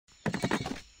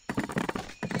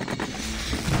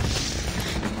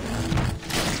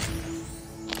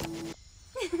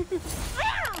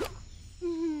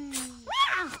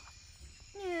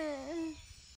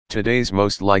Today's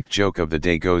most liked joke of the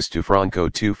day goes to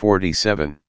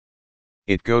Franco247.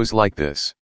 It goes like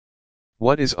this.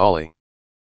 What is Ollie?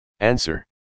 Answer.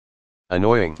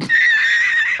 Annoying.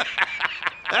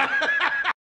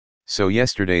 So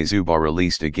yesterday Zooba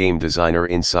released a game designer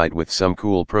insight with some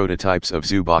cool prototypes of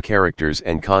Zooba characters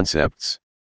and concepts.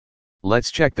 Let's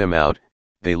check them out,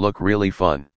 they look really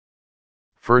fun.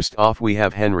 First off we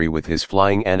have Henry with his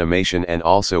flying animation and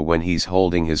also when he's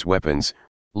holding his weapons,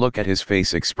 look at his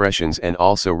face expressions and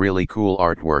also really cool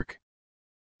artwork.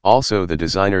 Also the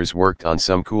designers worked on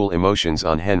some cool emotions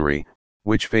on Henry.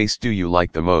 Which face do you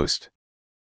like the most?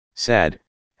 Sad,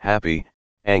 happy,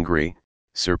 angry,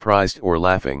 surprised or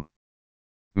laughing?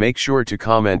 Make sure to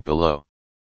comment below.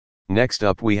 Next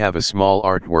up we have a small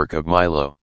artwork of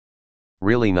Milo.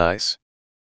 Really nice.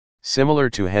 Similar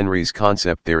to Henry's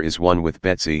concept there is one with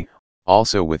Betsy,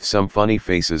 also with some funny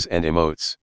faces and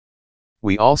emotes.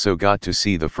 We also got to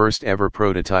see the first ever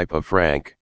prototype of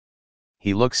Frank.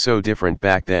 He looks so different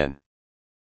back then.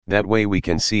 That way we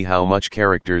can see how much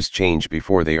characters change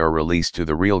before they are released to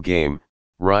the real game,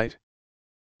 right?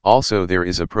 Also there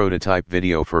is a prototype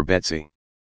video for Betsy.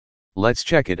 Let's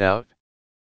check it out.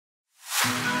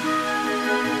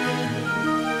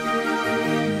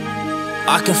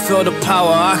 I can feel the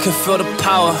power, I can feel the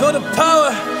power. Feel the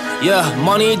power. Yeah,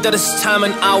 money that is time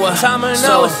and hour. Time and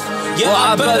hour. Yeah, well,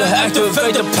 I better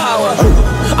activate the power.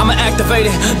 I'ma activate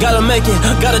it, gotta make it,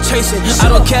 gotta chase it. I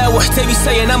don't care what they be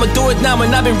saying, I'ma do it now.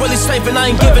 And I've been really slaving,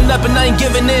 I ain't giving up and I ain't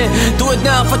giving in. Do it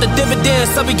now for the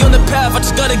dividends, I'll be on the path, I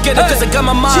just gotta get it. Cause I got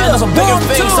my mind on some bigger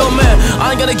things. So man,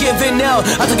 I ain't gonna give in now,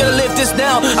 I just gotta live this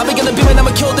now. I be gonna be man,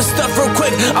 I'ma kill this stuff real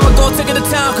quick. I'ma go take it to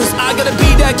town, cause I gotta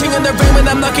be that king in the ring.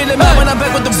 When I'm knocking it out, when I'm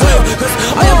back with the wheel. Cause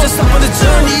I am just up on the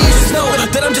journey, you just know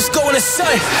that I'm just going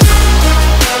insane.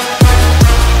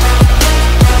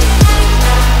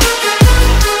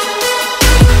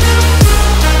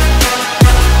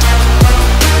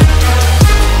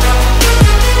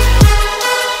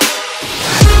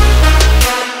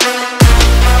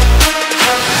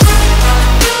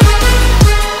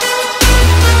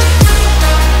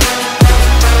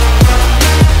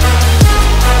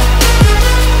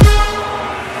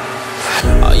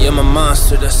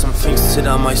 Monster, there's some things that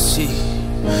I might see,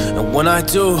 and when I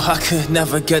do, I could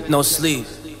never get no sleep.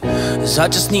 Cause I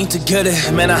just need to get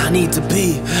it, man, I need to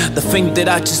be the thing that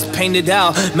I just painted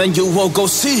out, man, you won't go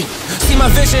see. See my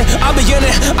vision, I'll be in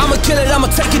it, I'ma kill it, I'ma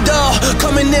take it all.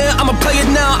 Coming in, I'ma play it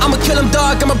now, I'ma kill him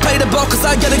dog, I'ma play the ball. Cause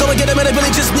I gotta go and get it, man, I really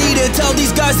just need it. Tell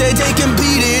these guys that they can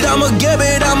beat it, I'ma give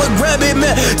it, I'ma grab it,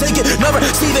 man. Take it, never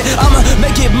receive it, I'ma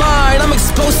make it mine. I'm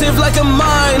explosive like a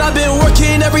mine, I've been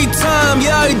working every time.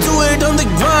 Yeah, I do it on the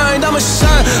grind, I'ma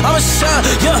shine,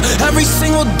 yeah, every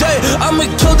single day. I'ma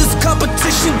kill this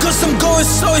competition cause I'm going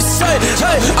so insane.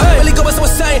 Hey, I really go by so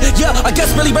insane. Yeah, I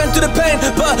guess really ran through the pain,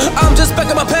 but I'm just back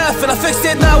on my path and I fixed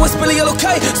it now, it's really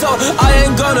okay. So I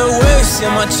ain't gonna waste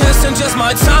my chance and just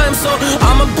my time. So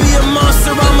I'ma be a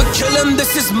monster, I'ma kill him,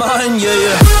 this is mine, yeah,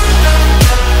 yeah.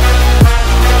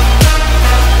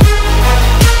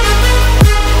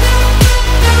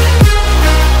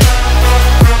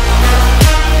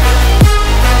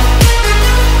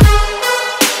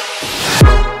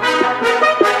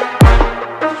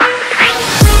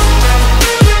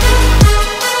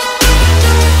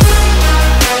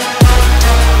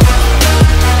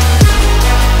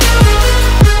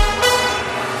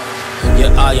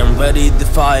 I am ready to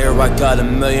fire, I got a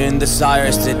million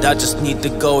desires that I just need to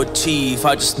go achieve,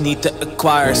 I just need to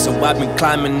acquire. So I've been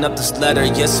climbing up this ladder,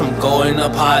 yes I'm going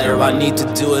up higher. I need to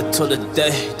do it till the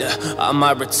day that I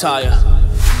might retire.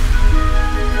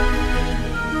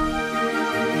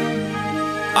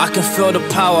 I can feel the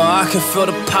power, I can feel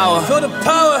the power. Feel the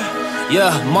power.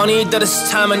 Yeah, money that is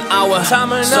time and hour.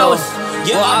 Time and hour.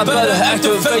 Yeah, well, I better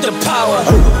activate the power.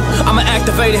 I'ma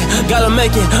activate it, gotta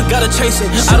make it, gotta chase it.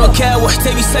 I don't care what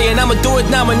they be saying, I'ma do it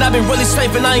now. And I've been really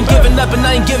slaving, I ain't giving up and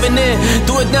I ain't giving in.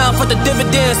 Do it now for the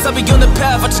dividends, I'll be on the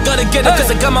path, I just gotta get it.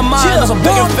 Cause I got my mind on some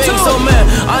bigger things. So man,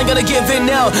 I ain't gonna give in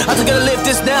now, I just gotta live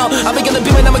this now. I be gonna be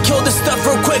man, I'ma kill this stuff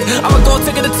real quick. I'ma go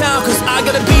take it to town, cause I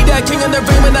gotta be that king in the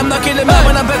ring. When I'm knocking it out,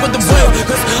 when I'm back with the wheel.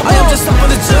 Cause I am just up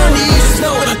on the journey, you just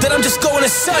know that I'm just going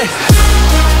insane.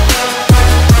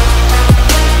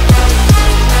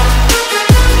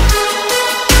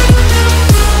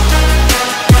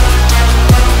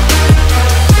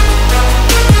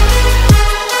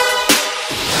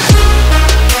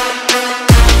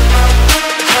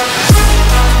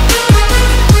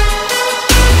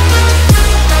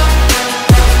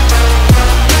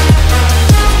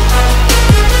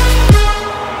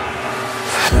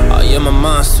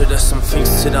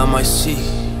 on my seat.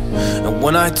 And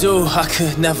when I do, I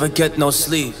could never get no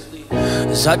sleep.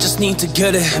 'Cause I just need to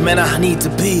get it, man, I need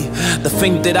to be the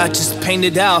thing that I just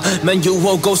painted out, man, you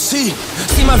won't go see.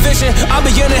 See my vision, I'll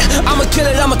be in it, I'ma kill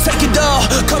it, I'ma take it all.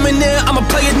 Coming in, I'ma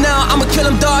play it now, I'ma kill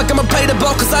him dog, I'ma play the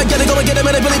ball. 'Cause I gotta go and get it,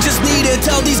 man, I really just need it.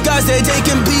 Tell these guys that they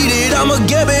can beat it, I'ma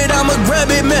get it, I'ma grab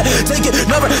it, man. Take it,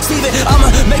 never receive it, I'ma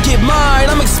make it mine.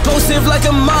 I'm explosive like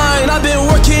a mine, I've been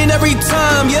working every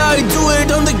time. Yeah, I do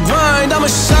it on the grind, I'ma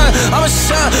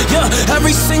shine, yeah,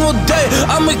 every single day.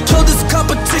 I'ma kill this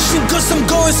competition 'cause I'm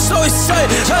going so insane.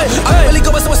 Hey, I really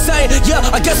go by so insane. Yeah,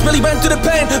 I guess really ran through the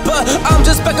pain, but I'm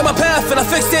just back on my path and I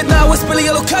fixed it now. It's really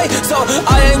okay. So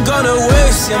I ain't gonna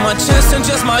waste my chance and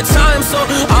just my time. So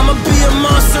I'ma be a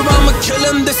monster, I'ma kill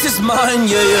him. This is mine.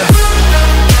 Yeah.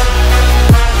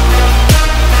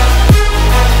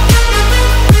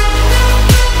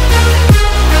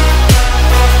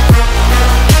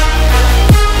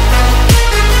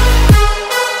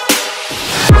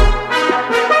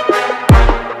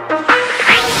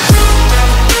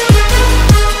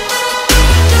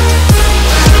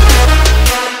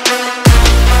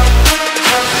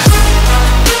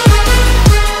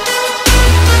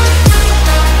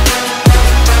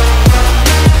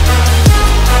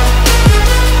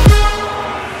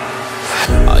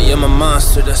 I'm a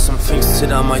monster, there's some things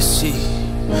that I might see.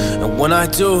 And when I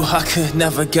do, I could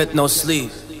never get no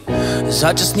sleep. 'Cause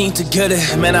I just need to get it,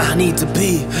 man, I need to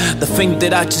be the thing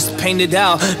that I just painted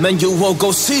out, man, you won't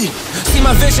go see. See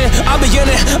my vision, I'll be in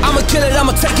it, I'ma kill it,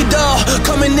 I'ma take it all.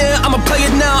 Coming in, I'ma play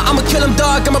it now, I'ma kill him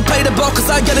dog, I'ma play the ball. 'Cause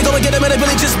I gotta go and get it, man, I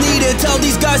really just need it. Tell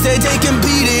these guys that they can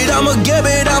beat it, I'ma get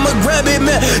it, I'ma grab it,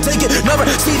 man. Take it, never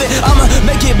receive it, I'ma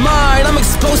make it mine. I'm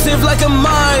explosive like a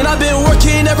mine, I've been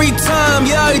working every time.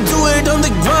 Yeah, I do it on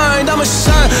the grind, I'ma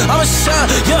shine,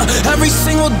 yeah, every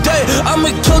single day. I'ma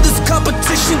kill this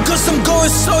competition 'cause I'm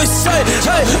going so insane.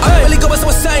 Hey, I really go by so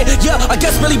insane. Yeah, I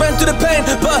guess really ran through the pain,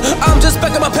 but I'm just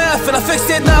back on my path and I fixed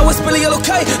it now. It's really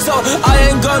okay. So I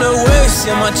ain't gonna waste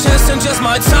my chance and just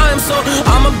my time. So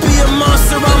I'ma be a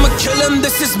monster, I'ma kill him.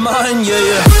 This is mine.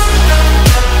 Yeah.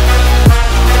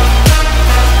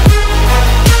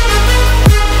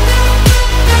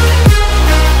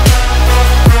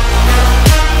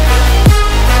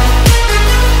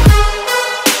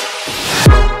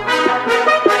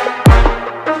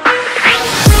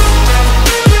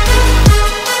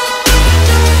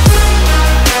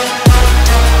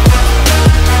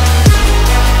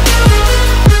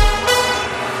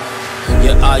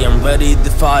 I am ready to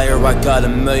fire, I got a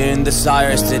million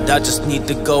desires that I just need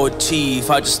to go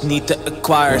achieve, I just need to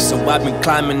acquire. So I've been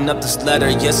climbing up this ladder,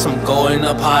 yes I'm going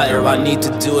up higher. I need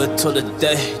to do it till the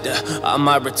day that I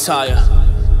might retire.